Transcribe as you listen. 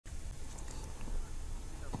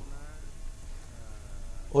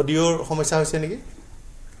অডিঅ'ৰ সমস্যা হৈছে নেকি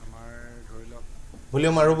আমাৰ ধৰি লওক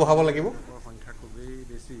ভলিউম আৰু বঢ়াব লাগিব সংখ্যা খুবেই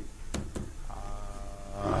বেছি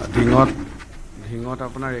ঢিঙত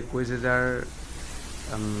আপোনাৰ 21,000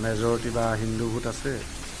 মেজৰিটি বা হিন্দু ভোট আছে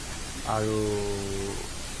আৰু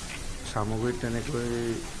সামগ্ৰীত তেনেকৈ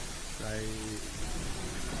প্ৰায়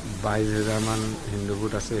 22,000 মান হিন্দু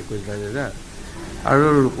ভোট আছে 21,000 আৰু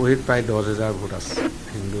ৰূপহীত প্ৰায় 10,000 ভোট আছে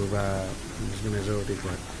হিন্দু বা মেজৰিটি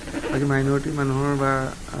কয় বাকী মাইনৰিটি মানুহৰ বা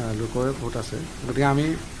লোকৰে ভোট আছে গতিকে আমি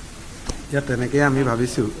ইয়াত তেনেকৈ আমি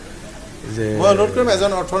ভাবিছোঁ যে মই অনুৰোধ কৰিম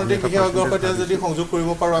এজন অৰ্থনৈতিক বিশেষজ্ঞৰ সৈতে যদি সংযোগ কৰিব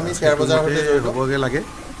পাৰোঁ আমি শ্বেয়াৰ বজাৰৰ সৈতে হ'বগৈ লাগে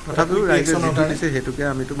তথাপিও ৰাইজে যিটো দিছে সেইটোকে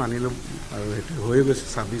আমিতো মানি ল'ম আৰু সেইটো হৈ গৈছে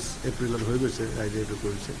 26 এপ্ৰিলত হৈ গৈছে ৰাইজে এইটো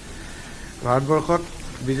কৰিছে ভাৰতবৰ্ষত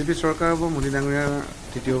বিজেপি চৰকাৰ হ'ব মোদী ডাঙৰীয়া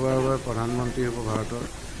তৃতীয়বাৰৰ বাবে প্ৰধানমন্ত্ৰী হ'ব ভাৰতৰ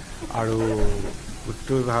আৰু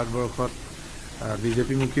উত্তৰ ভাৰতবৰ্ষত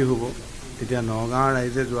বিজেপিমুখী হ'ব এতিয়া নগাঁৱৰ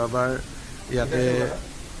ৰাইজে যোৱাবাৰ ইয়াতে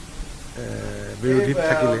বিৰোধীত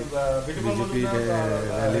থাকিলে বিজেপি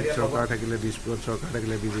দিল্লীত চৰকাৰ থাকিলে দিছপুৰত চৰকাৰ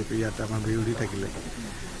থাকিলে বিজেপি ইয়াত আমাৰ বিৰোধী থাকিলে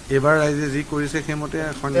এইবাৰ ৰাইজে যি কৰিছে সেইমতে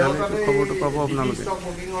সন্ধিয়ালৈকে খবৰটো পাব আপোনালোকে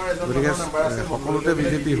গতিকে সকলোতে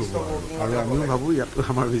বিজেপি হ'ব আৰু আমিও ভাবোঁ ইয়াতো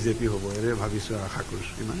আমাৰ বিজেপি হ'ব এনে ভাবিছোঁ আশা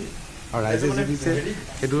কৰিছোঁ ইমানেই আৰু ৰাইজে যি দিছে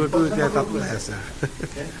সেইটোতো এতিয়া তাত ওলাই আছে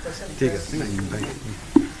ঠিক আছে থেংক ইউ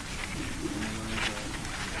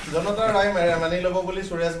জনতাৰ ৰায় মানি ল'ব বুলি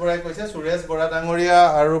সুৰেশ বৰাই কৈছে সুৰেশ বৰা ডাঙৰীয়া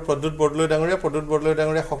আৰু প্ৰদ্যুৎ বৰদলৈ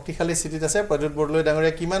ডাঙৰীয়া শক্তিশালী স্থিতিত আছে প্ৰদ্যুৎ বৰদলৈ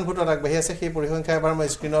ডাঙৰীয়া কিমান ভোটত আগবাঢ়ি আছে সেই পৰিসংখ্যা এবাৰ মই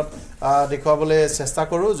স্ক্ৰীণত দেখুৱাবলৈ চেষ্টা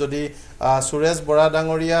কৰোঁ যদি সুৰেশ বৰা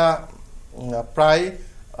ডাঙৰীয়া প্ৰায়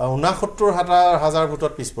 69,000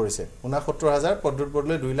 ভোটত পিছ পৰিছে 69,000 প্ৰদ্যুৎ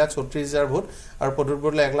বৰদলৈ 2,34,000 ভোট আৰু প্ৰদ্যুৎ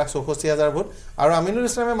বৰদলৈ 1,64,000 ভোট আৰু আমিনুল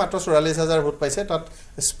ইছলামে মাত্ৰ 44,000 ভোট পাইছে তাত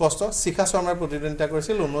স্পষ্ট শিখা শৰ্মাৰ প্ৰতিদ্বন্দ্বিতা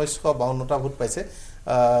কৰিছিল 1952টা ভোট পাইছে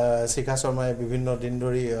শিখা শৰ্মাই বিভিন্ন দিন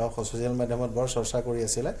ধৰি ছ'চিয়েল মাধ্যমত বৰ চৰ্চা কৰি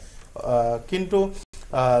আছিলে কিন্তু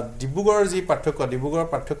ডিব্ৰুগড়ৰ যি ডিব্ৰুগড়ৰ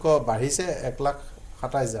পাৰ্থক্য বাঢ়িছে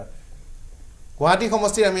 1,27,000 গুৱাহাটী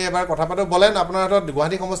সমষ্টিৰ আমি এবাৰ কথা পাতোঁ বলেন আপোনাৰ হাতত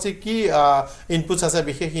গুৱাহাটী সমষ্টিৰ কি ইনপুটছ আছে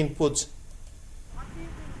বিশেষ ইনপুটছ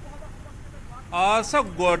চাওক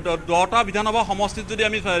 10টা বিধানসভা সমষ্টিত যদি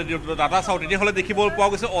আমি ডাটা চাওঁ তেতিয়াহ'লে দেখিবলৈ পোৱা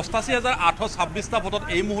গৈছে 88,826টা ভোটত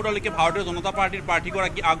এই মুহূৰ্তলৈকে ভাৰতীয় জনতা পাৰ্টীৰ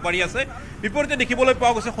প্ৰাৰ্থীগৰাকী আগবাঢ়ি আছে বিপৰীতে দেখিবলৈ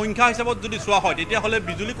পোৱা গৈছে সংখ্যা হিচাপত যদি চোৱা হয় তেতিয়াহ'লে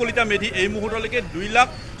বিজুলী কলিতা মেধি এই মুহূৰ্তলৈকে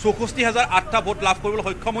 2,64,008টা ভোট লাভ কৰিবলৈ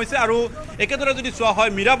সক্ষম হৈছে আৰু একেদৰে যদি চোৱা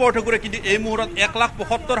হয় মীৰা বৰঠাকুৰে কিন্তু এই মুহূৰ্তত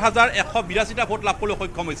 1,75,182টা ভোট লাভ কৰিবলৈ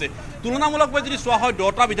সক্ষম হৈছে তুলনামূলকভাৱে যদি চোৱা হয়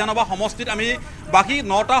 10টা বিধানসভা সমষ্টিত আমি বাকী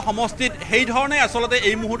 9টা সমষ্টিত সেই ধৰণে আচলতে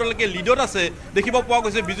এই মুহূৰ্তলৈকে লিডত আছে দেখিব পোৱা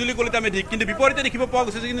গৈছে বিজুলী কলিতা মেধি কিন্তু বিপৰীতে দেখিব পোৱা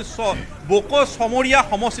গৈছে কিন্তু বকো সমৰীয়া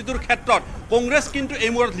সমষ্টিটোৰ ক্ষেত্ৰত কংগ্ৰেছ কিন্তু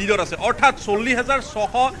এই মুহূৰ্তত লিডত আছে অৰ্থাৎ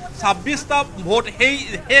 40,626টা ভোট সেই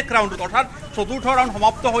শেষ ৰাউণ্ডত অৰ্থাৎ চতুৰ্থ ৰাউণ্ড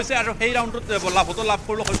সমাপ্ত হৈছে আৰু সেই ৰাউণ্ডত ভোট লাভ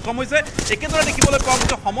কৰিবলৈ সক্ষম হৈছে একেদৰে দেখিবলৈ পোৱা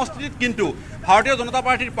গৈছে সমষ্টিত কিন্তু ভাৰতীয় জনতা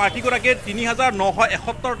পাৰ্টীৰ প্ৰাৰ্থীগৰাকীয়ে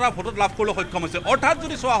 3,971টা ভোটত লাভ কৰিবলৈ সক্ষম হৈছে অৰ্থাৎ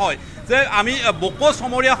যদি চোৱা হয় যে আমি বকো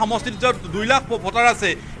সমৰীয়া সমষ্টিত য'ত 2 লাখ ভোটাৰ আছে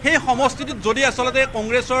সেই সমষ্টিটোত যদি আচলতে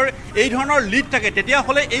কংগ্ৰেছৰ এই ধৰণৰ লিড থাকে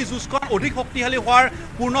তেতিয়াহ'লে এই যুঁজখন অধিক শক্তিশালী হোৱাৰ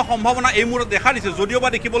পূৰ্ণ সম্ভাৱনা এই মুহূৰ্তত দেখা দিছে যদিওবা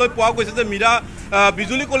দেখিবলৈ পোৱা গৈছে যে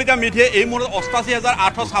বিজুলী কলিতা মেধিয়ে এই মুহূৰ্তত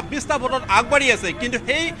 88,826টা ভোটত আগবাঢ়ি আছে কিন্তু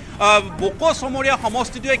সেই বকো সমৰীয়া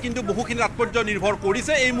সমষ্টিটোৱে কিন্তু বহুখিনি তাৎপৰ্য নিৰ্ভৰ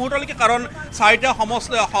কৰিছে এই মুহূৰ্তলৈকে কাৰণ 4টা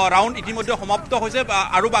ৰাউণ্ড ইতিমধ্যে সমাপ্ত হৈছে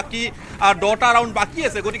আৰু বাকী 10টা ৰাউণ্ড বাকী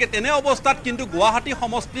আছে গতিকে তেনে অৱস্থাত কিন্তু গুৱাহাটী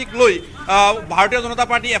সমষ্টিক লৈ ভাৰতীয় জনতা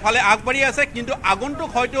পাৰ্টি এফালে আগবাঢ়ি আছে কিন্তু আগন্তুক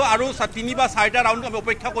হয়তো আৰু 3 বা 4টা ৰাউণ্ড আমি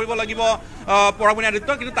অপেক্ষা কৰিব লাগিব পৰামৰ্শ আদিত্য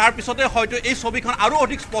কিন্তু তাৰ পিছতে হয়তো এই ছবিখন আৰু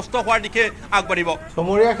অধিক স্পষ্ট হোৱাৰ দিশে আগবাঢ়িব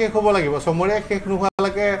সমৰীয়া শেষ হ'ব লাগিব সমৰীয়া শেষ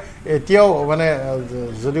নোহোৱালৈকে এতিয়াও মানে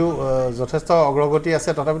যদিও যথেষ্ট অগ্ৰগতি আছে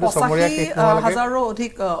তথাপিতো সমৰীয়া শেষ নোহোৱালৈকে হাজাৰো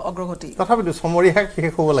অধিক অগ্ৰগতি তথাপিতো সমৰীয়া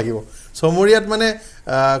শেষ হ'ব লাগিব সমৰীয়াত মানে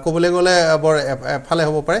ক'বলৈ গ'লে বৰ এফালে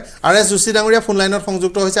হ'ব পাৰে আৰ.এছ. যোশী ডাঙৰীয়া ফোন লাইনত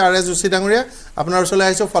সংযুক্ত হৈছে আৰ.এছ. যোশী ডাঙৰীয়া আপোনাৰ ওচৰলৈ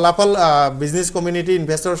আহিছোঁ ফলাফল বিজনেছ কমিউনিটি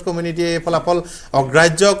ইনভেষ্টৰ্ছ কমিউনিটিয়ে এই ফলাফল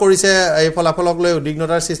অগ্ৰাহ্য কৰিছে এই ফলাফলক লৈ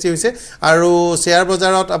উদ্বিগ্নতাৰ সৃষ্টি হৈছে আৰু শ্বেয়াৰ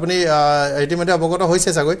বজাৰত আপুনি ইতিমধ্যে অৱগত হৈছে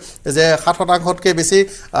চাগৈ যে 7%তকৈ বেছি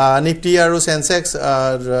নিফটি আৰু সেনসেক্স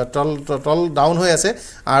তল ডাউন হৈ আছে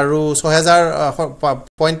আৰু 6,000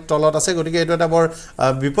 পইণ্ট তলত আছে গতিকে এইটো এটা বৰ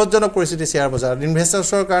বিপদজনক পৰিস্থিতি শ্বেয়াৰ বজাৰত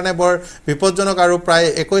ইনভেষ্টৰ্ছৰ কাৰণে বৰ বিপদজনক আৰু প্ৰায়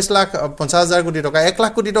 21,50,000 কোটি টকা 1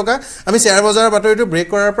 লাখ কোটি টকা আমি শ্বেয়াৰ বজাৰৰ বাতৰিটো ব্ৰেক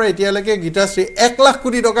কৰাৰ পৰা এতিয়ালৈকে গীতাশ্ৰী 1 লাখ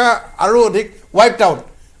কোটি টকা আৰু অধিক ৱাইপড আউট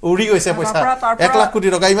উৰি গৈছে পইচা 1 লাখ কোটি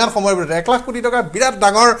টকা ইমান সময়ৰ ভিতৰত 1 লাখ কোটি টকা বিৰাট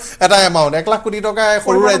ডাঙৰ এটা এমাউণ্ট 1 লাখ কোটি টকা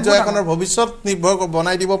সৰু ৰাজ্য এখনৰ ভৱিষ্যত নিৰ্ভৰ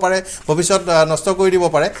বনাই দিব পাৰে ভৱিষ্যত নষ্ট কৰি দিব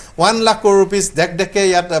পাৰে 1 লাখ কোটি ৰুপিজ দেখকে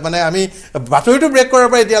ইয়াত মানে আমি বাতৰিটো ব্ৰেক কৰাৰ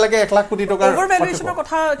পৰা এতিয়ালৈকে 1 লাখ কোটি টকাৰ ওভাৰভ্যালুয়েশনৰ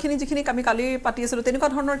কথাখিনি যিখিনি আমি কালি পাতি আছিলো তেনেকুৱা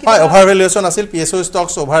ধৰণৰ কি হয় ওভাৰভ্যালুয়েশন আছিল পিএসও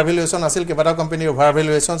ষ্টকছ ওভাৰভ্যালুয়েশন আছিল কেইবাটা কোম্পানীৰ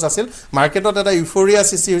ওভাৰভ্যালুয়েশনছ আছিল মাৰ্কেটত এটা ইউফোৰিয়া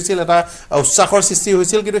সৃষ্টি হৈছিল এটা উৎসাহৰ সৃষ্টি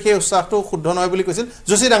হৈছিল কিন্তু সেই উৎসাহটো শুদ্ধ নহয় বুলি কৈছিল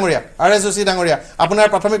যোশী ডাঙৰীয়া আৰএছ যোশী ডাঙৰীয়া আপোনাৰ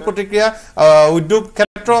প্ৰাথমিক প্ৰতিক্ৰিয়া উদ্যোগ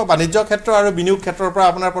ক্ষেত্ৰ বাণিজ্য ক্ষেত্ৰ আৰু বিনিয়োগ ক্ষেত্ৰৰ পৰা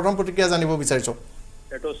আপোনাৰ প্ৰথম প্ৰতিক্ৰিয়া জানিব বিচাৰিছো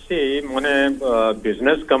এটো সি মানে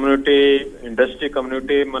বিজনেস কমিউনিটি ইন্ডাস্ট্রি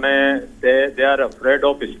কমিউনিটি মানে দে আর অফ্রেড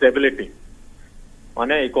অফ স্টেবিলিটি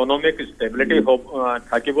মানে ইকোনমিক স্টেবিলিটি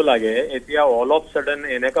থাকিব লাগে এতিয়া অল অফ সাডেন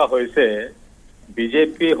এনেকা হৈছে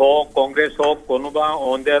বিজেপি হোক কংগ্রেস হোক কোনোবা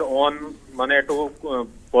অন দেয়ার ওন মানে এটো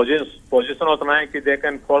পজিশনত নাই কি they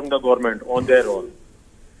can form the government on their own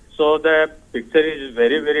so the picture is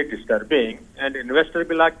very very disturbing and investor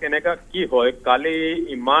bilak eneka ki hoy kali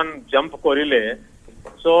iman jump korile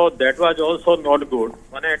so that was also not good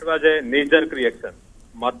mane it was a knee jerk reaction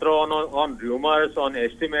matro on rumors on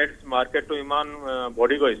estimates market to iman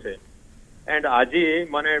body goise and aji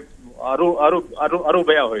mane aru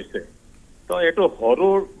beya hoise so eto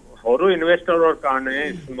horu investor or karone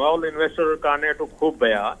small investor or karone eto khub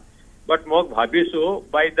beya but mok bhabisu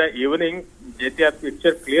by the evening jetia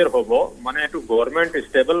picture clear hobo mane eto government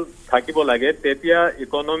stable thakibo lage tetia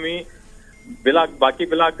economy bilak baki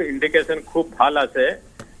bilak indication khub bhal ase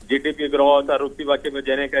gdp growth aru baki me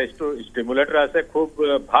jene ka stimulator ase khub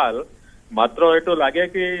bhal matro eto lage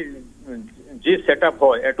ki ji setup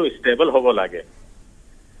hoy eto stable hobo lage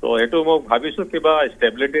so eto mok bhabisu kiba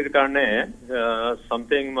stability karone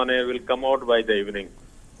something mane will come out by the evening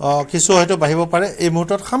কিছু হয়তো বাহিব পাৰে এই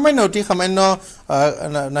মুহূৰ্তত সামান্য অতি সামান্য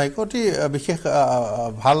নাইকটি বিশেষ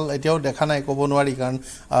ভাল এতিয়াও দেখা নাই ক'ব নোৱাৰি কাৰণ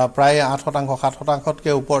প্ৰায় 8%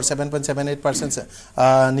 7%তকৈ ওপৰ 7.78%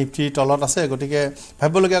 নিফটি তলত আছে গতিকে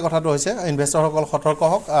ভাবিবলগীয়া কথাটো হৈছে ইনভেষ্টৰসকল সতৰ্ক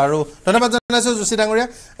হওক আৰু ধন্যবাদ জনাইছো যোশী ডাঙৰীয়া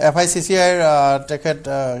এফআইচিচিআইৰ তেখেত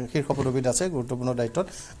শীৰ্ষ পদবীত আছে গুৰুত্বপূৰ্ণ দায়িত্বত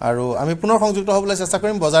আৰু আমি পুনৰ সংযুক্ত হ'বলৈ চেষ্টা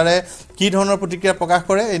কৰিম বজাৰে কি ধৰণৰ প্ৰতিক্ৰিয়া প্ৰকাশ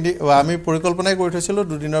কৰে আমি পৰিকল্পনাই কৰি থৈছিলোঁ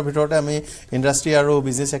দুদিনৰ ভিতৰতে আমি ইণ্ডাষ্ট্ৰি আৰু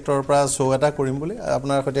বিজনেছ সেক্টৰৰ পৰা শো এটা কৰিম বুলি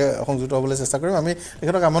আপোনাৰ সৈতে সংযুক্ত হ'বলৈ চেষ্টা কৰিম আমি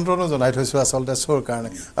তেখেতক আমন্ত্ৰণো জনাই থৈছোঁ আচলতে শোৰ কাৰণে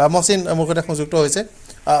মহচিন মোৰ সৈতে সংযুক্ত হৈছে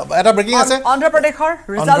এটা ব্ৰেকিং আছে অন্ধ্ৰপ্ৰদেশৰ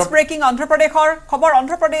ৰিজাল্টস ব্ৰেকিং অন্ধ্ৰপ্ৰদেশৰ খবৰ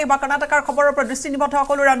অন্ধ্ৰপ্ৰদেশ বা কৰ্ণাটকৰ খবৰৰ ওপৰত দৃষ্টি নিবদ্ধ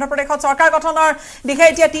সকলোৰে অন্ধ্ৰপ্ৰদেশত চৰকাৰ গঠনৰ দিশে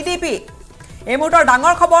এতিয়া টিডিপি এই মুহূৰ্তৰ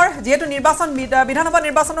ডাঙৰ খবৰ যেহেতু নিৰ্বাচন বিধানসভা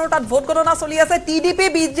নিৰ্বাচনৰ তাত ভোট গণনা চলি আছে টিডিপি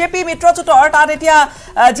বিজেপি মিত্ৰজোঁটৰ তাত এতিয়া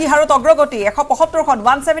যি হাৰত অগ্ৰগতি 175খন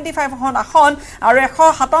 175খন আসন আৰু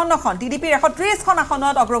 157খন টিডিপিৰ 130খন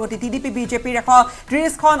আসনত অগ্ৰগতি টিডিপি বিজেপিৰ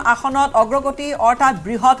 130খন আসনত অগ্ৰগতি অৰ্থাৎ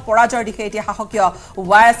বৃহৎ পৰাজয়ৰ দিশে এতিয়া শাসকীয়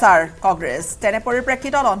ৱাইএছআৰ কংগ্ৰেছ তেনে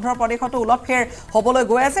পৰিপ্ৰেক্ষিতত অন্ধ্ৰপ্ৰদেশতো উলটফেৰ হ'বলৈ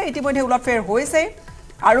গৈ আছে ইতিমধ্যে উলটফেৰ হৈছে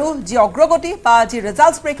আৰু যি অগ্ৰগতি বা যি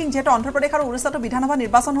ৰিজাল্টস ব্ৰেকিং যেটো অন্ধ্ৰপ্ৰদেশ আৰু উৰিষ্যাতো বিধানসভা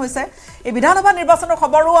নিৰ্বাচন হৈছে এই বিধানসভা নিৰ্বাচনৰ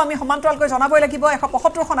খবৰো আমি সমান্তৰালকৈ জনাবই লাগিব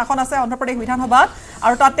 175খন আসন আছে অন্ধ্ৰপ্ৰদেশ বিধানসভাত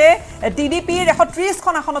আৰু তাতে টিডিপিৰ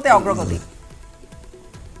 130খন আসনতে অগ্ৰগতি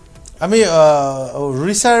আমি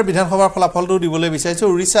উৰিষ্যাৰ বিধানসভাৰ ফলাফলটো দিবলৈ বিচাৰিছো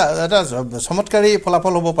উৰিষ্যা এটা চমৎকাৰী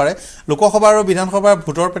ফলাফল হ'ব পাৰে লোকসভা আৰু বিধানসভাৰ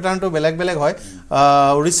ভোটৰ প্যাটাৰ্নটো বেলেগ বেলেগ হয়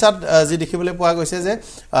উৰিষ্যাত যি দেখিবলৈ পোৱা গৈছে যে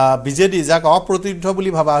বিজেডি যাক অপ্ৰতিদ্ধ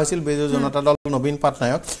বুলি ভাবা হৈছিল বিজু জনতা দল নবীন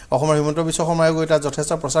পাটনায়ক অসমৰ হিমন্ত বিশ্ব শৰ্মাই গৈ তাত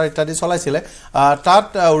যথেষ্ট প্ৰচাৰ ইত্যাদি চলাইছিলে তাত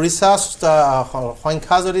উৰিষ্যা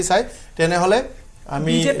সংখ্যা যদি চাই তেনেহলে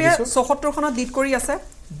আমি বিজেপি ৭৪খনত লিড কৰি আছে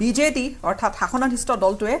বিজেডি অৰ্থাৎ শাসনাধিষ্ঠ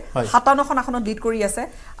দলটোৱে ৫৭খন আসনত লিড কৰি আছে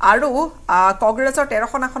আৰু কংগ্ৰেছৰ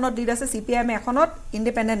 13খন আসনত লিড আছে সিপিএম এখনত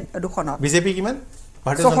ইন্ডিপেন্ডেন্ট দুখনত বিজেপি কিমান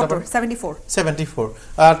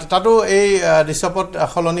 74 তাতো এই দৃশ্যপট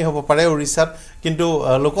সলনি হ'ব পাৰে উৰিষ্যাত কিন্তু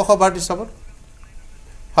লোকসভাৰ দৃশ্যপট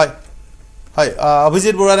হয় হয়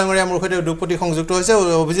অভিজিত বৰুৱা ডাঙৰীয়া মোৰ সৈতে উদ্যোগপতি সংযুক্ত হৈছে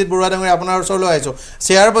অভিজিত বৰুৱা ডাঙৰীয়া আপোনাৰ ওচৰলৈ আহিছো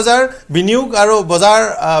শেয়াৰ বজাৰ বিনিয়োগ আৰু বজাৰ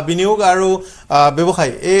বিনিয়োগ আৰু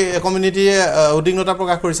ব্যৱসায় এই কমিউনিটিয়ে উদ্বিগ্নতা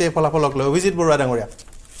প্ৰকাশ কৰিছে এই ফলাফলক লৈ অভিজিত বৰুৱা ডাঙৰীয়া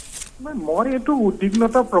মই এটো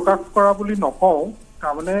উদ্বিগ্নতা প্ৰকাশ কৰা বুলি নকওঁ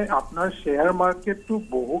তাৰমানে আপোনাৰ শেয়াৰ মাৰ্কেটটো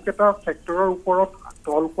বহুকেইটা ফেক্টৰৰ ওপৰত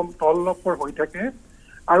তলনপৰ হৈ থাকে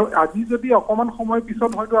আৰু আজি যদি অকমান সময়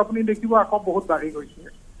পিছত হয়তো আপুনি দেখিব আকৌ বহুত বাঢ়ি গৈছে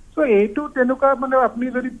So এইটো তেনেকুৱা মানে আপুনি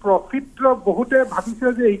যদি প্ৰফিট বহুতে ভাবিছে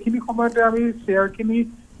যে এইখিনি সময়তে আমি শেয়াৰ খিনি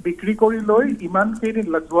বিক্ৰী কৰি লৈ ইমানখিনি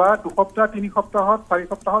যোৱা 2 সপ্তাহ 3 সপ্তাহত 4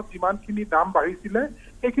 সপ্তাহত যিমানখিনি দাম বাঢ়িছিলে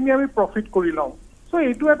সেইখিনি আমি প্ৰফিট কৰি লওঁ সো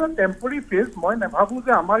এইটো এটা টেম্পৰাৰী ফেজ মই নাভাবো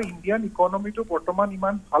যে আমাৰ ইণ্ডিয়ান ইকনমিটো বৰ্তমান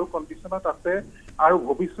ইমান ভাল কণ্ডিচনত আছে আৰু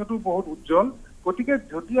ভৱিষ্যতো বহুত উজ্জ্বল গতিকে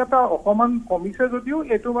যদি এটা অকমান কমিছে যদিও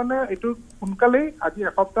এইটো মানে এইটো সোনকালেই আজি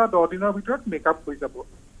এসপ্তাহ 10 দিনৰ ভিতৰত মেকআপ হৈ যাব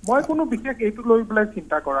মই কোনো বিশেষ এইটো লৈ পেলাই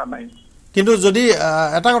চিন্তা কৰা নাই কিন্তু যদি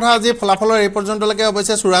এটা কথা আজি ফলাফলৰ এই পৰ্যন্তলৈকে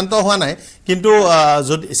অৱশ্যে চূড়ান্ত হোৱা নাই কিন্তু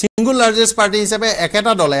যদি সিঙ্গল লাৰ্জেষ্ট পাৰ্টি হিচাপে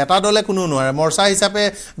এটা দলে কোনো নোৱাৰে মৰ্চা হিচাপে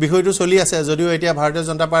বিষয়টো চলি আছে যদিও এতিয়া ভাৰতীয়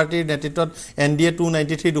জনতা পাৰ্টিৰ নেতৃত্বত NDA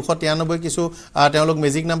 293 293 কিছু তেওঁলোক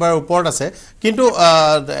মেজিক নাম্বাৰৰ ওপৰত আছে কিন্তু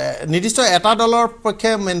নিৰ্দিষ্ট এটা দলৰ পক্ষে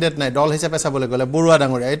মেন্ডেট নাই দল হিচাপে চাবলৈ গ'লে বৰুৱা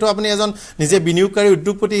ডাঙৰীয়া এইটো আপুনি এজন নিজে বিনিয়োগকাৰী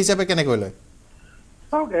উদ্যোগপতি হিচাপে কেনেকৈ লয়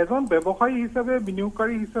এজন ব্যৱসায়ী হিচাপে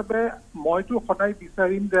বিনিয়োগকাৰী হিচাপে মইতো সদায়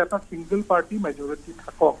বিচাৰিম যে এটা সিঙ্গল পাৰ্টি মেজৰিটি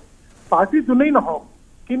থাকক পাৰ্টি যোনেই নহওক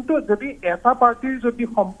কিন্তু যদি এটা পাৰ্টিৰ যদি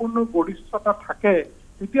সম্পূৰ্ণ গৰিষ্ঠতা থাকে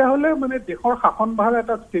তেতিয়াহ'লে মানে দেশৰ শাসনভাৰ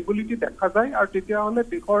এটা ষ্টেবিলিটি দেখা যায় আৰু তেতিয়াহ'লে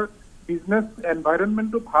দেশৰ বিজনেছ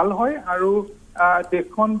এনভাইৰনমেণ্টটো ভাল হয় আৰু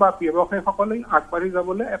দেশখন বা ব্যৱসায়ীসকলে আগবাঢ়ি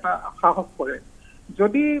যাবলৈ এটা সাহস কৰে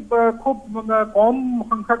যদি খুব কম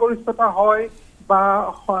সংখ্যাগৰিষ্ঠতা হয় বা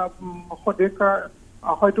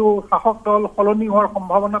হয়তো শাসক দল সলনি হোৱাৰ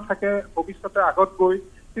সম্ভাৱনা থাকে ভৱিষ্যতে আগত গৈ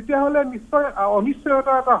তেতিয়াহ'লে নিশ্চয়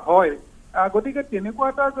অনিশ্চয়তা এটা হয় গতিকে তেনেকুৱা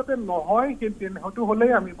এটা যাতে নহয় হয়তো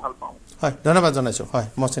হ'লেই আমি ভাল পাওঁ হয় ধন্যবাদ জনাইছোঁ হয়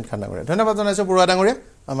মহচিন খান ডাঙৰীয়া ধন্যবাদ জনাইছোঁ বৰুৱা ডাঙৰীয়া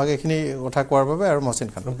আমাক এইখিনি কথা কোৱাৰ বাবে আৰু মহচিন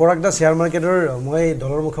খান পৰাগদা শ্বেয়াৰ মাৰ্কেটৰ মই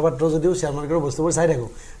দলৰ মুখপাত্ৰ যদিও শ্বেয়াৰ মাৰ্কেটৰ বস্তুবোৰ চাই থাকোঁ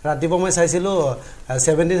ৰাতিপুৱা মই চাইছিলোঁ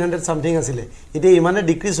 1700 সামথিং আছিলে এতিয়া ইমানে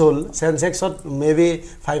ডিক্ৰিজ হ'ল চেনচেক্সত মেবি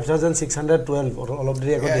 5612 অলপ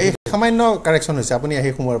দেৰি আগত সামান্য কাৰেকশ্যন হৈছে আপুনি আহি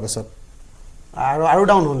সোমোৱাৰ পাছত আৰু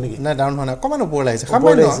ডাউন হ'ল নেকি নাই ডাউন হোৱা নাই অকণমান ওপৰলৈ আহিছে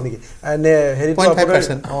সামান্য নেকি হেৰি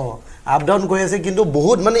 0.5% আপ ডাউন কৰি আছে কিন্তু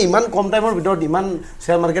বহুত মানে ইমান কম টাইমৰ ভিতৰত ইমান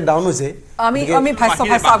শ্বেয়াৰ মাৰ্কেট ডাউন হৈছে আমি ভাষ্য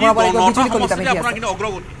আগবঢ়াব লাগিব বিজুলী কলিতা মেধি আছে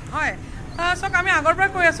হয় সক আমি আগৰ পৰা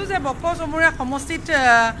কৈ আছো যে বক্ক চমুৰীয়া সমষ্টিত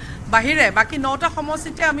বাহিৰে বাকি 9টা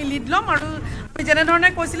সমষ্টিতে আমি লিড লম আৰু আমি যেনে ধৰণে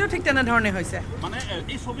কৈছিলো ঠিক তেনে ধৰণে হৈছে মানে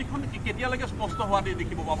এই ছবিখন কেতিয়ালৈকে স্পষ্ট হোৱা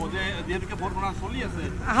দেখিব পাব যে যেহেতুকে ভোট গণনা চলি আছে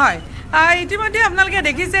হয় ইতিমধ্যে আপোনালোকে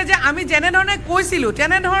দেখিছে যে আমি যেনে ধৰণে কৈছিলো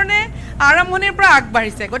তেনে ধৰণে আৰম্ভণিৰ পৰা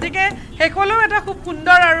আগবাঢ়িছে গতিকে হেকলেও এটা খুব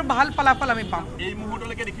সুন্দৰ আৰু ভাল ফলাফল আমি পাম এই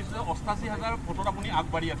মুহূৰ্তলৈকে দেখিছো 88000 ভোটত আপুনি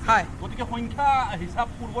আগবাঢ়ি আছে হয় গতিকে সংখ্যা হিচাপ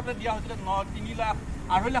পূৰ্বতে দিয়া হৈছিল 3 লাখ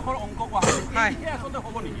 2.5 লাখৰ অংক কোৱা হৈছিল এই আসলে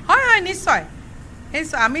হ'ব নেকি হয় নিশ্চয়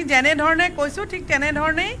আমি যেনে ধৰণে কৈছো ঠিক তেনে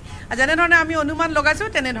ধৰণেই যেনে ধৰণে আমি অনুমান লগাইছো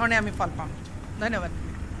তেনে ধৰণে আমি ফল পাম ধন্যবাদ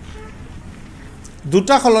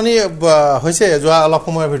দুটা সলনি হৈছে যোৱা অলপ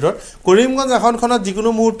সময়ৰ ভিতৰত কৰিমগঞ্জ আসনখনত যিকোনো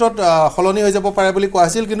মুহূৰ্তত সলনি হৈ যাব পাৰে বুলি কোৱা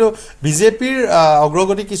হৈছিল কিন্তু বিজেপিৰ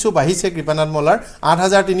অগ্ৰগতি কিছু বাঢ়িছে কৃপানাথ মল্লাৰ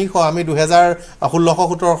 8300 আমি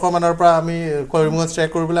 2016-17 মানৰ পৰা আমি কৰিমগঞ্জ ট্ৰেক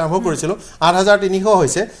কৰিবলৈ আৰম্ভ কৰিছিলোঁ 8300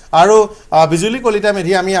 হৈছে আৰু বিজুলী কলিতা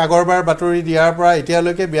মেধি আমি আগৰবাৰ বাতৰি দিয়াৰ পৰা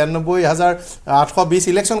এতিয়ালৈকে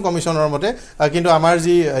 92820 ইলেকশ্যন কমিশ্যনৰ মতে কিন্তু আমাৰ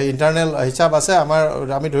যি ইণ্টাৰনেল হিচাপ আছে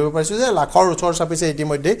আমি ধৰিব পাৰিছোঁ যে লাখৰ ওচৰ চাপিছে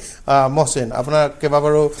ইতিমধ্যে মহচিন আপোনাৰ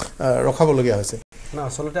কেইবাবাৰো ৰখাবলগীয়া হৈছে না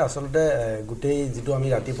আচলতে গোটেই যিটো আমি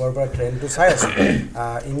ৰাতিপুৱাৰ পৰা ট্ৰেণ্ডটো চাই আছোঁ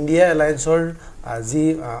ইণ্ডিয়া এলায়েন্সৰ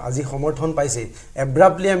আজি সমৰ্থন পাইছে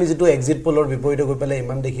এব্ৰাপ্টলি আমি যিটো এক্সিট পলৰ বিপৰীতে গৈ পেলাই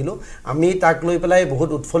ইমান দেখিলোঁ আমি তাক লৈ পেলাই বহুত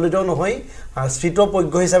উৎফুল্লিত নহয়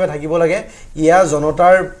স্থিতপজ্ঞ হিচাপে থাকিব লাগে ইয়াৰ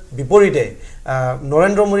জনতাৰ বিপৰীতে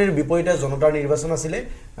নৰেন্দ্ৰ মোদীৰ বিপৰীতে জনতাৰ নিৰ্বাচন আছিলে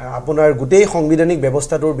আপোনাৰ গোটেই সাংবিধানিক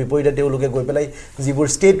ব্যৱস্থাটোৰ বিপৰীতে তেওঁলোকে গৈ পেলাই যিবোৰ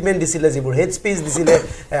ষ্টেটমেণ্ট দিছিলে যিবোৰ হেড স্পীচ দিছিলে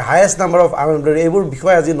হায়েষ্ট নাম্বাৰ অফ আনএমপ্লয়েড এইবোৰ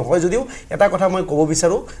বিষয় আজি নহয় যদিও এটা কথা মই ক'ব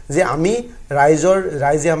বিচাৰোঁ যে আমি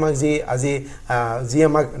ৰাইজে আমাক যি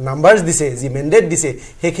আমাক নাম্বাৰছ দিছে যি মেণ্ডেট দিছে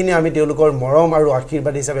সেইখিনি আমি তেওঁলোকৰ মৰম আৰু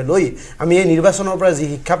আশীৰ্বাদ হিচাপে লৈ আমি এই নিৰ্বাচনৰ পৰা যি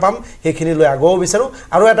শিক্ষা পাম সেইখিনি লৈ আগুৱাব বিচাৰোঁ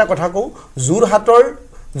আৰু এটা কথা কওঁ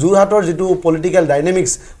যোৰহাটৰ যিটো পলিটিকেল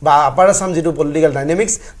ডাইনেমিক্স বা আপাৰ আছাম যিটো পলিটিকেল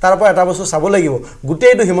ডাইনেমিক্স তাৰ পৰা এটা বস্তু চাব লাগিব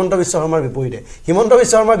গোটেইটো হিমন্ত বিশ্ব শৰ্মাৰ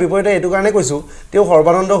বিপৰীতে এইটো কাৰণে কৈছোঁ তেওঁ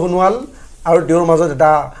সৰ্বানন্দ সোণোৱাল আৰু তেওঁৰ মাজত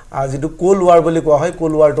এটা যিটো কোল ৱাৰ বুলি কোৱা হয়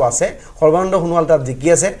কোল ৱাৰটো আছে সৰ্বানন্দ সোণোৱাল তাত জিকি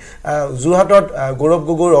আছে যোৰহাটত গৌৰৱ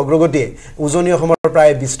গগৈৰ অগ্ৰগতিয়ে উজনি অসমৰ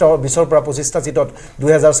প্ৰায় 20ৰ পৰা 25টা চিটত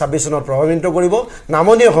 2026 চনত প্ৰভাৱান্বিত কৰিব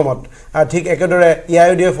নামনি অসমত ঠিক একেদৰে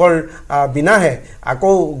EIUDFৰ বিনাহে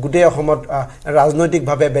আকৌ গোটেই অসমত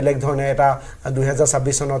ৰাজনৈতিকভাৱে বেলেগ ধৰণে এটা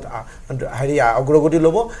 2026 চনত অগ্ৰগতি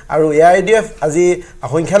ল'ব আৰু EIUDF আজি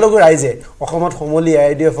সংখ্যালঘু ৰাইজে অসমত সমূলি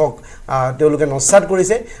EIUDFক তেওঁলোকে নস্যাৎ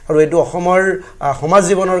কৰিছে আৰু এইটো অসমৰ সমাজ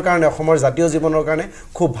জীৱনৰ কাৰণে অসমৰ জাতীয় জীৱনৰ কাৰণে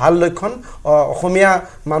খুব ভাল লক্ষণ অসমীয়া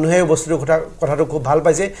মানুহে বস্তুটো কথাটো খুব ভাল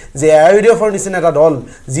পাইছে যে EIUDFৰ নিচিনা এটা দল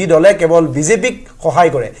যি দলে কেৱল বিজেপিক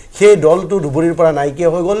সহায় কৰে সেই দলটো ধুবুৰীৰ পৰা নাইকিয়া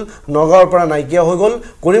হৈ গ'ল নগাঁৱৰ পৰা নাইকিয়া হৈ গ'ল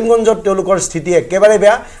কৰিমগঞ্জত তেওঁলোকৰ স্থিতি একেবাৰে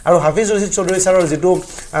বেয়া আৰু হাফিজ ৰছিদ চৌধুৰী ছাৰৰ যিটো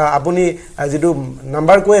আপুনি যিটো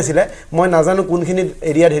নাম্বাৰ কৈ আছিলে মই নাজানো কোনখিনি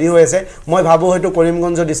এৰিয়াত হেৰি হৈ আছে মই ভাবোঁ হয়তো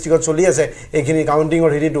কৰিমগঞ্জ ডিষ্ট্ৰিক্টত চলি আছে এইখিনি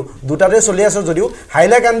কাউণ্টিঙৰ হেৰিটো দুটাতে চলি আছে যদিও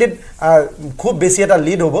হাইলাকান্দিত খুব বেছি এটা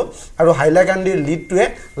লিড হ'ব আৰু হাইলাকান্দিৰ লিডটোৱে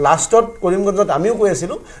লাষ্টত কৰিমগঞ্জত আমিও কৈ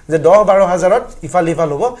আছিলোঁ যে 10-12 হাজাৰত ইফাল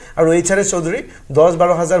হ'ব আৰু এইচআৰএছ চৌধুৰী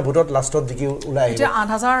 10-12 হাজাৰ ভোটত লাষ্টত জিকি ওলাই আহিব এতিয়া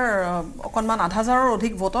 8,000 অকনমান 8,000ৰ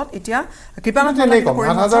অধিক ভোটত এতিয়া কৃপানাথ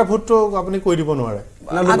 8,000 ভোটটো আপুনি কৈ দিব নোৱাৰে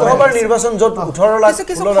লোকসভাৰ নিৰ্বাচন য'ত 18 লাখ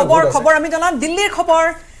খবৰ আমি জনাম দিল্লীৰ খবৰ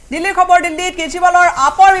দিল্লীত কেজৰিৱালৰ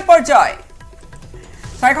আপৰ বিপৰ্যয়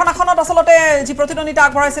 4খন আসনত আসলতে যি প্ৰতিদ্বন্দ্বিতা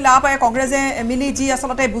আগবঢ়াইছিলে আপে কংগ্ৰেছে মিলি যি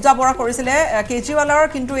আসলতে বুজা বৰা কৰিছিলে কেজৰিৱালৰ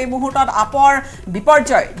কিন্তু এই মুহূৰ্তত আপৰ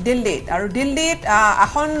বিপৰ্যয় দিল্লীত আৰু দিল্লীত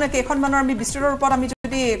আসন কেইখনমানৰ আমি বিস্তৃত ৰূপত আমি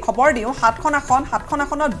যদি খবৰ দিওঁ 7খন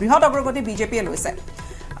আসনত বৃহৎ অগ্ৰগতি বিজেপিয়ে লৈছে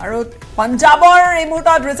আৰু পঞ্জাবৰ এই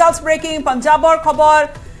মুহূৰ্তত ৰিজাল্টছ ব্ৰেকিং পঞ্জাবৰ খবৰ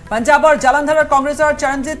পঞ্জাবৰ জালন্ধৰত কংগ্ৰেছৰ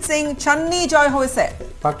চৰণজিৎ সিং চন্নী জয় হৈছে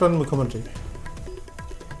প্ৰাক্তন মুখ্যমন্ত্ৰী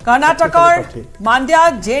কৰ্ণাটকৰ মাণ্ডিয়া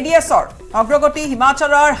জেডিএছৰ অগ্ৰগতি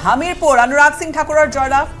হিমাচলৰ হামিৰপুৰ অনুৰাগ সিং ঠাকুৰৰ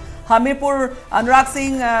জয়লাভ হামিৰপুৰ অনুৰাগ সিং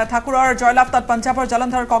ঠাকুৰৰ জয়লাভ তাত পঞ্জাবৰ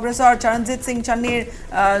জলন্ধৰ কংগ্ৰেছৰ চৰণজিৎ সিং চন্নীৰ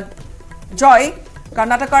জয়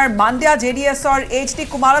কৰ্ণাটকৰ মাণ্ডিয়া জেডিএছৰ এইচডি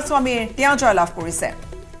কুমাৰস্বামীৰ তেওঁ জয়লাভ কৰিছে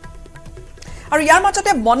আৰু ইয়াৰ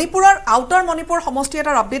মাজতে মণিপুৰৰ আউটাৰ মণিপুৰ সমষ্টি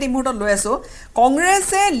এটাৰ আপডেট এই মুহূৰ্তত লৈ আছো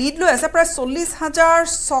কংগ্ৰেছে লিড লৈ আছে প্ৰায়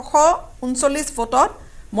 40,639 ভোটত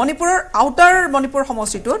মণিপুৰৰ আউটাৰ মণিপুৰ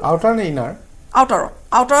সমষ্টিটোত আউটাৰ নে ইনাৰ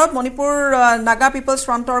আউটাৰত মণিপুৰ নাগা পিপলছ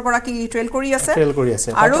ফ্ৰণ্টৰ গৰাকী ট্ৰেইল কৰি আছে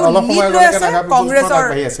আৰু অলপ সময় আগলৈকে নাগা কংগ্ৰেছৰ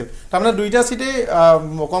বাহি আছিল তাৰমানে দুইটা সিটে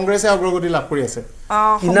কংগ্ৰেছে অগ্ৰগতি লাভ কৰি আছে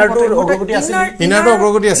ইনাৰটোৰ অগ্ৰগতি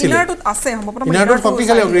আছিল ইনাৰটোত আছে সম্ভৱতঃ ইনাৰটোৰ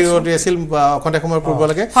শক্তিশালী অগ্ৰগতি আছিল অখণ্ড সময়ৰ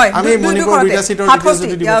পূৰ্বলৈকে আমি মণিপুৰ দুইটা সিটৰ ডিটেইলছ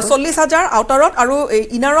যদি দিব 40,000 আউটাৰত আৰু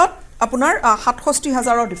ইনাৰত আপোনাৰ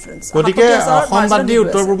 67,000ৰ ডিফাৰেন্স গতিকে অসমবাদী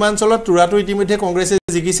উত্তৰ পূৰ্বাঞ্চলত তুৰাটো ইতিমধ্যে কংগ্ৰেছে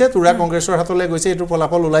জিকিছে তুৰা কংগ্ৰেছৰ হাতলৈ গৈছে এইটো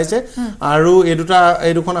ফলাফল ওলাইছে আৰু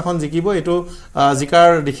এই দুখন এখন জিকিব এইটো জিকাৰ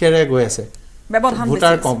দিশেৰে গৈ আছে ব্যৱধান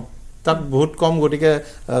ভোটাৰ কম তাত বহুত কম গতিকে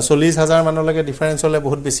 40,000 মানলৈকে ডিফাৰেন্স হলে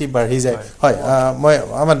বহুত বেছি বাঢ়ি যায় হয় মই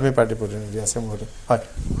আম আদমি পাৰ্টি প্ৰতিনিধি আছে মোৰ হয়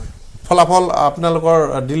ফলাফল আপোনালোকৰ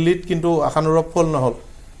দিল্লীত কিন্তু আশানুৰূপ ফল নহল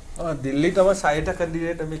দিল্লীত আমাৰ 4টা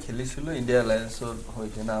কেণ্ডিডেট আমি খেলিছিলোঁ ইণ্ডিয়া এলায়েন্সৰ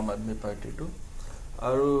হৈতে আম আদমি পাৰ্টিটো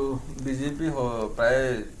আৰু বিজেপি প্ৰায়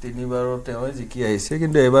 3বাৰৰ তেওঁ জিকি আহিছে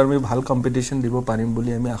কিন্তু এবাৰ আমি ভাল কম্পিটিশ্যন দিব পাৰিম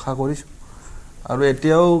বুলি আমি আশা কৰিছোঁ আৰু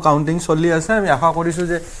এতিয়াও কাউণ্টিং চলি আছে আমি আশা কৰিছোঁ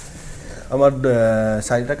যে আমাৰ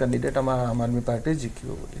 4টা কেণ্ডিডেট আমাৰ আম আদমি পাৰ্টি জিকিব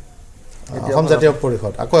বুলি অসম জাতীয়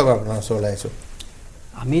পৰিষদ আকৌ এবাৰ আপোনাৰ ওচৰলৈ আহিছোঁ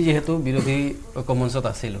আমি যিহেতু বিৰোধী ঐক্যমঞ্চত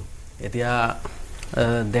আছিলোঁ এতিয়া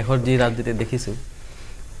দেশৰ যি ৰাজনীতি দেখিছোঁ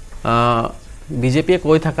বিজেপিয়ে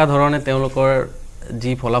কৈ থকা ধৰণে তেওঁলোকৰ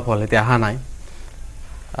যি ফলাফল এতিয়া অহা নাই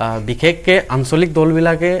বিশেষকৈ আঞ্চলিক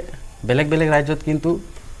দলবিলাকে বেলেগ ৰাজ্যত কিন্তু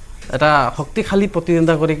এটা শক্তিশালী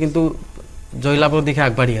প্ৰতিদ্বন্দ্বিতা কৰি কিন্তু জয়লাভৰ দিশে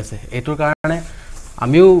আগবাঢ়ি আছে এইটোৰ কাৰণে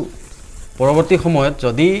আমিও পৰৱৰ্তী সময়ত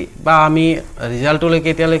যদি বা আমি ৰিজাল্টলৈকে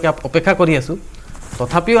এতিয়ালৈকে অপেক্ষা কৰি আছোঁ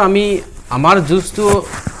তথাপিও আমি আমাৰ যুঁজটো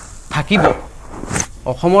থাকিব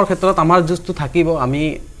অসমৰ ক্ষেত্ৰত আমাৰ যুঁজটো থাকিব আমি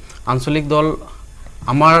আঞ্চলিক দল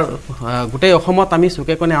আমাৰ গোটেই অসমত আমি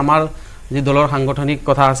চুকে কোণে আমাৰ যি দলৰ সাংগঠনিক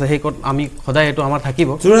কথা আছে সেই আমি সদায় এইটো আমাৰ থাকিব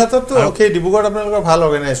যোৰহাটতো ওকে ডিব্ৰুগড়ত আপোনালোকৰ ভাল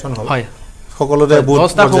অৰ্গেনাইজেশ্যন হ'ল হয় সকলোতে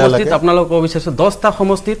 10টা সমষ্টিত আপোনালোক ক'ব বিচাৰিছোঁ 10টা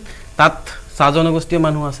সমষ্টিত তাত চাহ জনগোষ্ঠীয়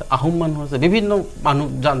মানুহ আছে আহোম মানুহ আছে বিভিন্ন মানুহ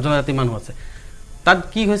জনজাতি মানুহ আছে তাত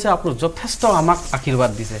কি হৈছে আপোনাৰ যথেষ্ট আমাক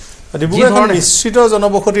আশীৰ্বাদ দিছে ডিব্ৰুগড় নিশ্চিত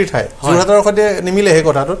জনবসতিৰ ঠাই যোৰহাটৰ সৈতে নিমিলে সেই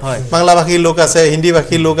কথাটো বাংলাভাষী লোক আছে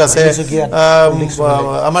হিন্দীভাষী লোক আছে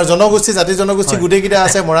আমাৰ জনগোষ্ঠী জাতি জনগোষ্ঠী গোটেইকেইটা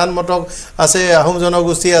আছে মৰাণ মটক আছে আহোম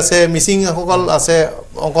জনগোষ্ঠী আছে মিচিংসকল আছে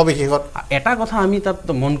অংক বিশেষত এটা কথা আমি তাত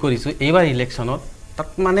মন কৰিছোঁ এইবাৰ ইলেকশ্যনত তাত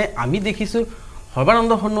মানে আমি দেখিছোঁ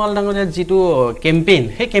সৰ্বানন্দ সোণোৱাল ডাঙৰীয়াৰ যিটো কেম্পেইন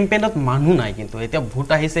সেই কেম্পেইনত মানুহ নাই কিন্তু এতিয়া ভোট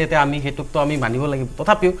আহিছে এতিয়া আমি সেইটোকতো আমি মানিব লাগিব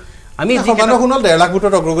তথাপিও আমি সৰ্বানন্দ সোণোৱাল 1.5 লাখ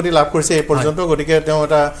ভোটত অগ্ৰগতি লাভ কৰিছে এই পৰ্যন্ত গতিকে তেওঁ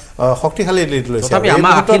এটা শক্তিশালী লিড লৈছে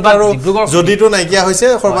আৰু যদিটো নাইকিয়া হৈছে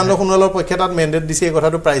সৰ্বানন্দ সোণোৱালৰ পক্ষে তাত মেণ্ডেট দিছে এই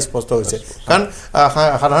কথাটো প্ৰায় স্পষ্ট হৈছে কাৰণ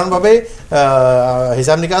সাধাৰণভাৱে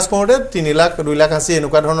হিচাপ নিকাচ কৰোঁতে 3 লাখ 2 লাখ আছে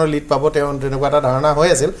এনেকুৱা ধৰণৰ লিড পাব তেওঁ তেনেকুৱা এটা ধাৰণা হৈ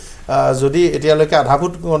আছিল যদি এতিয়ালৈকে আধা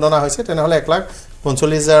ভোট গণনা হৈছে তেনেহ'লে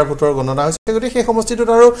 1,45,000 ভোটৰ গণনা হৈছে গতিকে সেই সমষ্টিটোত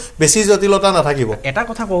আৰু বেছি জটিলতা নাথাকিব এটা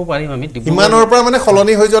কথা ক'ব পাৰিম আমি ইমানৰ পৰা মানে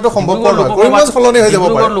সলনি হৈ যোৱাটো সম্ভৱপৰ নহয় কৰিমগঞ্জ সলনি হৈ যাব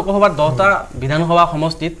পাৰে লোকসভাৰ 10টা বিধানসভা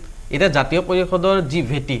সমষ্টিত এতিয়া জাতীয় পৰিষদৰ যি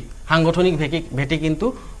ভেটি সাংগঠনিক ভেটি কিন্তু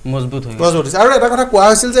মজবুত হৈছে আৰু এটা কথা কোৱা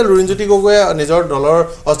হৈছিল যে লুৰিণজ্যোতি গগৈয়ে নিজৰ দলৰ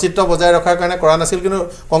অস্তিত্ব বজাই ৰখাৰ কাৰণে কৰা নাছিল কিন্তু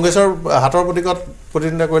কংগ্ৰেছৰ হাতৰ প্ৰতীকত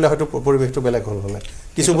প্ৰতিদ্বন্দ্বিতা কৰিলে হয়তো পৰিৱেশটো বেলেগ হ'ল হ'লে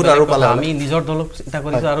কিছু ভোট আৰু পালে আমি নিজৰ দলক চিন্তা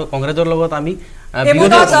কৰিছোঁ আৰু কংগ্ৰেছৰ লগত আমি এই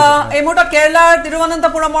মুহূৰ্তত কেৰালাৰ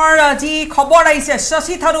তিৰুৱনন্তপুৰমৰ যি খবৰ আহিছে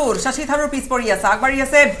শশী থাৰুৰ পিছ পৰি আছে আগবাঢ়ি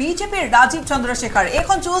আছে বিজেপিৰ ৰাজীৱ চন্দ্ৰশেখৰ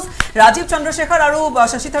এইখন যুঁজ ৰাজীৱ চন্দ্ৰশেখৰ আৰু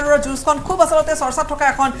শশী থাৰুৰৰ যুঁজখন খুব আচলতে চৰ্চাত থকা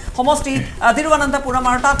এখন সমষ্টি তিৰুৱনন্তপুৰম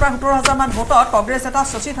আৰু তাৰ পৰা 70,000 মান ভোটত কংগ্ৰেছ এটা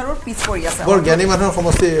শশী থাৰুৰ পিছ পৰি আছে বৰ জ্ঞানী মানুহৰ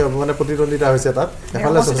সমষ্টি মানে প্ৰতিদ্বন্দ্বিতা হৈছে তাত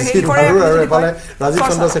এফালে শশী থাৰুৰ আৰু এফালে ৰাজীৱ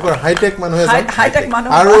চন্দ্ৰশেখৰ হাইটেক মানুহ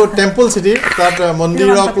আৰু টেম্পল চিটি তাত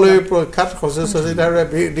মন্দিৰক লৈ প্ৰখ্যাত শশী থাৰুৰে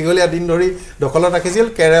দীঘলীয়া দিন ধৰি দখলত ৰাখিছিল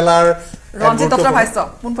কেৰেলাৰ ৰঞ্জিত দত্ত ভাষ্য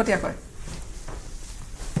পোনপটীয়াকৈ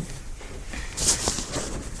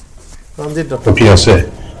ৰঞ্জিত দত্ত আছে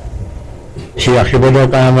সেই আশীৰ্বাদৰ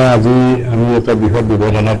কাৰণে আজি আমি এটা বৃহৎ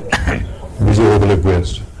ব্যৱধানত বিজয়ী হ'বলৈ গৈ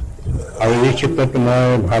আছোঁ আৰু এই ক্ষেত্ৰত মই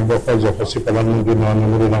ভাৰতবৰ্ষৰ যশস্বী প্ৰধানমন্ত্ৰী নৰেন্দ্ৰ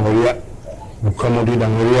মোদী ডাঙৰীয়া মুখ্যমন্ত্ৰী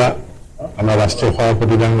ডাঙৰীয়া আমাৰ ৰাষ্ট্ৰীয়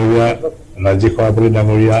সভাপতি ডাঙৰীয়া ৰাজ্যিক সভাপতি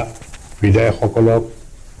ডাঙৰীয়া বিধায়কসকলক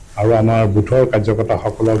আৰু আমাৰ বুথৰ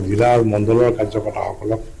কাৰ্যকৰ্তাসকলক জিলা আৰু মণ্ডলৰ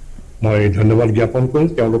কাৰ্যকৰ্তাসকলক মই ধন্যবাদ জ্ঞাপন কৰিম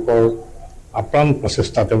তেওঁলোকৰ আপ্ৰাণ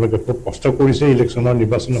প্ৰচেষ্টা তেওঁলোকে খুব কষ্ট কৰিছে ইলেকশ্যনৰ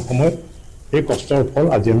নিৰ্বাচনৰ সময়ত এই কষ্টৰ ফল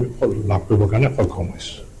আজি আমি লাভ কৰিবৰ কাৰণে সক্ষম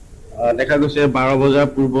হৈছোঁ দেখা গৈছে 12 বজাৰ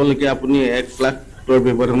পূৰ্বলৈকে আপুনি 1 লাখ ভোটৰ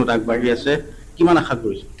ব্যৱধানত আগবাঢ়ি আছে কিমান আশা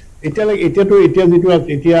কৰিছে এতিয়া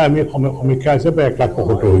আমি সমীক্ষা হিচাপে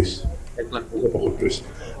 1,75,000 হৈছে 1,75,000 হৈছে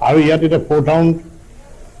আৰু ইয়াত এতিয়া 4 ৰাউণ্ড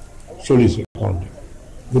চলিছে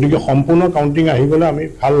গতিকে সম্পূৰ্ণ কাউণ্টিং আহি গ'লে আমি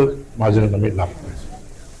ভাল মাৰ্জিনত আমি লাভ কৰিছোঁ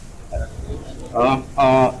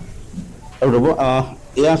ৰ'ব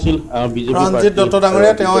এয়া আছিল বিজেপি ৰঞ্জিত দত্ত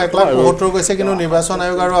ডাঙৰীয়া তেওঁ 1,75,000 গৈছে কিন্তু নিৰ্বাচন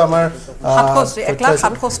আয়োগ আৰু আমাৰ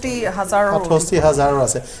 1,67,000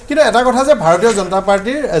 আছে কিন্তু এটা কথা যে ভাৰতীয় জনতা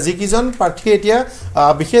পাৰ্টিৰ যিকেইজন প্ৰাৰ্থী এতিয়া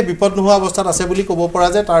বিশেষ বিপদ নোহোৱা অৱস্থাত আছে বুলি ক'ব পৰা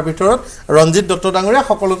যায় তাৰ ভিতৰত ৰঞ্জিত দত্ত ডাঙৰীয়া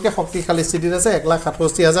সকলোতকৈ শক্তিশালী স্থিতিত আছে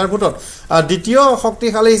 1,67,000 ভোটত দ্বিতীয়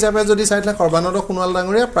শক্তিশালী হিচাপে যদি চাই সৰ্বানন্দ সোণোৱাল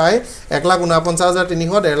ডাঙৰীয়া প্ৰায়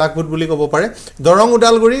 1,49,300 1.5 লাখ ভোট বুলি ক'ব পাৰে দৰং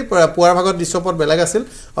ওদালগুৰি পুৱাৰ ভাগত দৃশ্যপট বেলেগ আছিল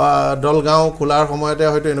দলগাঁও খোলাৰ সময়ত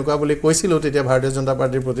হয়তো এনেকুৱা বুলি কৈছিল তেতিয়া ভাৰতীয় জনতা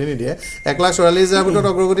পাৰ্টিৰ প্ৰতিনিধিয়ে 1,44,000 ভোটত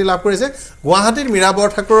অগ্ৰগতি লাভ কৰিছে গুৱাহাটীৰ মীৰা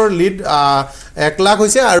বৰঠাকুৰৰ লিড 1 লাখ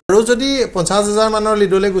হৈছে আৰু যদি 50,000 মানৰ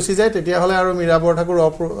লিডলৈ গুচি যায় তেতিয়াহ'লে আৰু মীৰা বৰঠাকুৰ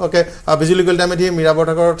বিজুলী কলিতা মেধিয়ে মীৰা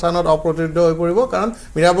বৰঠাকুৰৰ স্থানত অপ্ৰতিৰোধ হৈ পৰিব কাৰণ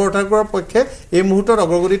মীৰা বৰঠাকুৰৰ পক্ষে এই মুহূৰ্তত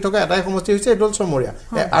অগ্ৰগতিত থকা এটাই সমষ্টি হৈছে এইটো চমৰীয়া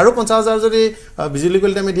আৰু 50,000 যদি বিজুলী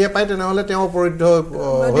কলিতা মেধিয়ে পায় তেনেহ'লে তেওঁ অপ্ৰতিৰোধ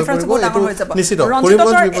হৈ পৰিব এইটো নিশ্চিত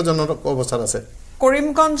কৰিমগঞ্জ বিপদজনক অৱস্থাত আছে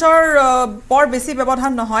কৰিমগঞ্জৰ বৰ বেছি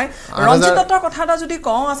ব্যৱধান নহয় ৰঞ্জিত দত্তৰ কথা এটা যদি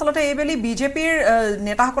কওঁ আচলতে এইবেলি বিজেপিৰ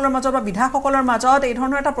নেতাসকলৰ মাজত বা বিধায়কসকলৰ মাজত এই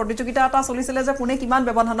ধৰণৰ এটা প্ৰতিযোগিতা এটা চলিছিলে যে কোনে কিমান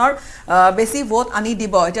ব্যৱধানৰ বেছি ভোট আনি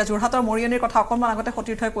দিব এতিয়া যোৰহাটৰ মৰিয়নিৰ কথা অকণমান আগতে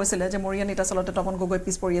সতীৰ্থই কৈছিলে যে মৰিয়নিত আচলতে তপন গগৈ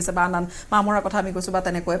পিছ পৰি আছে বা আন মামৰাৰ কথা আমি কৈছোঁ বা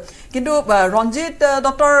তেনেকৈ কিন্তু ৰঞ্জিত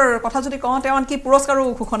দত্তৰ কথা যদি কওঁ তেওঁ আনকি পুৰস্কাৰো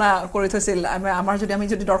ঘোষণা কৰি থৈছিল আমি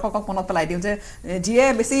যদি দৰ্শকক মনত পেলাই দিওঁ যে যিয়ে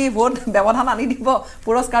বেছি ভোট ব্যৱধান আনি দিব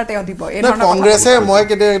পুৰস্কাৰ তেওঁ দিব এই ধৰণৰ কংগ্ৰেছে মই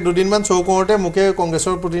দুদিনমান শ্ব' কৰোঁতে মোকে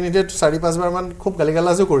কংগ্ৰেছৰ প্ৰতিনিধিয়ে 4-5 বাৰমান খুব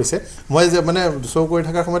গালিগালাজো কৰিছে মই যে মানে শ্ব' কৰি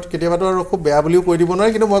থকাৰ সময়ত কেতিয়াবাতো আৰু খুব বেয়া বুলিও কৈ দিব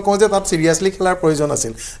নোৱাৰে কিন্তু মই কওঁ যে তাত চিৰিয়াছলি খেলাৰ প্ৰয়োজন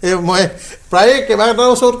আছিল মই প্ৰায়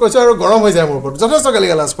কেইবাটাও শ্ব'ত কৈছোঁ আৰু গৰম হৈ যায় মোৰ ওপৰত যথেষ্ট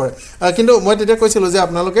গালিগালাজ কৰে কিন্তু মই তেতিয়া কৈছিলোঁ যে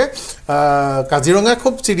আপোনালোকে কাজিৰঙা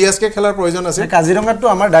খুব চিৰিয়াছকৈ খেলাৰ প্ৰয়োজন আছিল কাজিৰঙাততো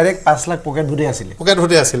আমাৰ ডাইৰেক্ট 5 লাখ পকেট ভোটে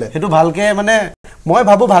আছিলে সেইটো ভালকৈ মানে মই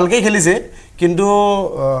ভাবোঁ ভালকৈ খেলিছে কিন্তু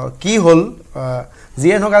কি হ'ল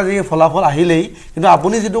যিয়ে নহওক আজি ফলাফল আহিলেই কিন্তু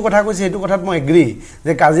আপুনি যিটো কথা কৈছে সেইটো কথাত মই এগ্ৰী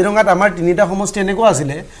যে কাজিৰঙাত আমাৰ 3টা সমষ্টি এনেকুৱা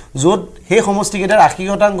আছিলে য'ত সেই সমষ্টিকেইটাৰ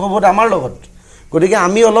 80% ভোট আমাৰ লগত গতিকে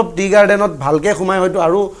আমি অলপ টি গাৰ্ডেনত ভালকৈ সোমাই হয়তো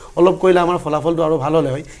আৰু অলপ কৰিলে আমাৰ ফলাফলটো আৰু ভাল হ'লে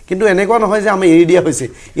হয় কিন্তু এনেকুৱা নহয় যে আমি এৰি দিয়া হৈছে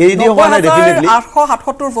এৰি দিয়া হোৱা নাই ডেফিনেটলি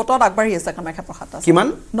 877 ভোটত আগবাঢ়ি আছে কামাখ্যা প্ৰসাদ কিমান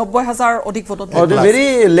 90,000 অধিক ভোটত ভেৰি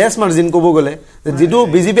লেছ মাৰ্জিন ক'ব গ'লে যিটো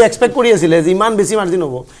বিজেপি এক্সপেক্ট কৰি আছিলে যে ইমান বেছি মাৰ্জিন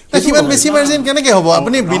হ'ব কিমান বেছি মাৰ্জিন কেনেকৈ হ'ব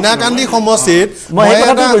আপুনি বিনাকান্দি সমষ্টিত মই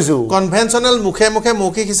এটা কনভেনচনেল মুখে মুখে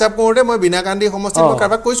মৌখিক হিচাপ কৰোঁতে মই বিনাকান্দি সমষ্টিত মই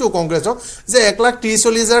কাৰোবাক কৈছোঁ কংগ্ৰেছক যে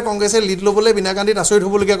 1,30,40,000 কংগ্ৰেছে লিড ল'বলৈ বিনাকান্দিত আচৰিত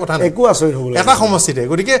হ'বলগীয়া কথা নাই একো আচৰিত হ'ব এটা সমষ্টিতে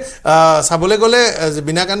গতিকে চাবলৈ গ'লে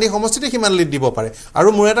বিনাকান্দি সমষ্টিতে কিমান লিড দিব পাৰে আৰু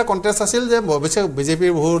মোৰ এটা কণ্টেষ্ট আছিল যে অৱশ্যে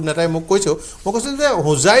বিজেপিৰ বহু নেতাই মোক কৈছোঁ যে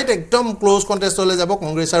হোজাইত একদম ক্ল'জ কণ্টেষ্টলৈ যাব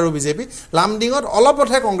কংগ্ৰেছ আৰু বিজেপি লামডিঙত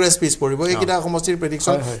অলপতহে কংগ্ৰেছ পিছ পৰিব এইকেইটা সমষ্টিৰ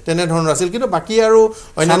প্ৰেডিকশ্যন তেনেধৰণৰ আছিল কিন্তু বাকী আৰু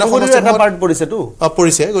অন্যান্য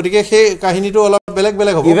পৰিছে গতিকে সেই কাহিনীটো অলপ বেলেগ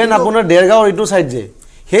হ'ব ইভেন আপোনাৰ দেৰগাঁৱৰ এইটো ছাইড যে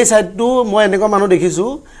সেই ছাইডটো মই এনেকুৱা মানুহ দেখিছোঁ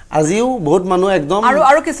আজিও বহুত মানুহ একদম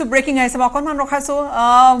আৰু কিছু ব্ৰেকিং আহিছে মই অকণমান ৰখাইছোঁ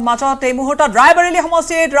মাজত এই মুহূৰ্তত ৰায়বৰেলী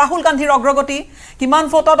সমষ্টিত ৰাহুল গান্ধীৰ অগ্ৰগতি কিমান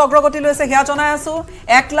ভোটত অগ্ৰগতি লৈছে সেয়া জনাই আছোঁ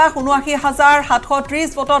 1,79,730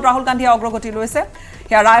 ভোটত ৰাহুল গান্ধীয়ে অগ্ৰগতি লৈছে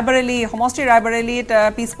সেয়া ৰায়বৰেলী সমষ্টি ৰায়বৰেলীত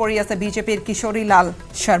পিছ পৰি আছে বিজেপিৰ কিশোৰী লাল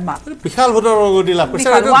শৰ্মা বিশাল ভোটৰ অগ্ৰগতি লাভ কৰিছে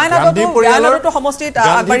গান্ধী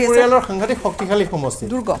পৰিয়ালৰ সাংঘাতিক শক্তিশালী সমষ্টি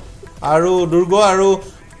দুৰ্গ আৰু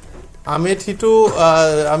আমেঠিটো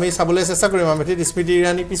আমি চাবলৈ চেষ্টা কৰিম আমেঠিত স্মৃতি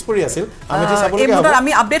ইৰাণী পিছ পৰি আছিল আমেঠি চাবলৈ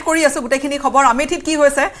আমি আপডেট কৰি আছো গোটেইখিনি খবৰ আমেঠিত কি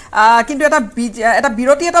হৈছে কিন্তু এটা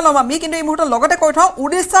বিৰতি এটা ল'ম আমি কিন্তু এই মুহূৰ্তত লগতে কৈ থওঁ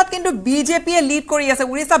উৰিষ্যাত কিন্তু বিজেপিয়ে লিড কৰি আছে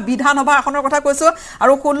উৰিষ্যা বিধানসভা আসনৰ কথা কৈছো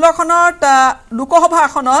আৰু 16খনত লোকসভা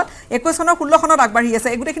আসনত 21খনৰ 16খনত আগবাঢ়ি আছে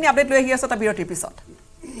এই গোটেইখিনি আপডেট লৈ আহি আছে এটা বিৰতিৰ পিছত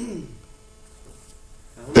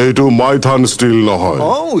এইটো মাইথান ষ্টিল নহয়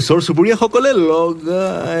ওচৰ চুবুৰীয়াসকলে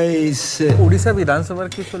লগাইছে উৰিষ্যা বিধানসভাৰ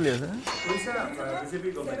কি চলি আছে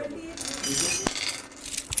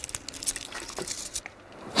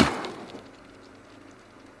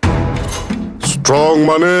ষ্ট্ৰং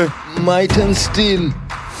মানে মাইথান ষ্টিল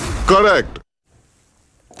কাৰেক্ট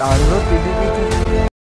তাৰ টিডিপি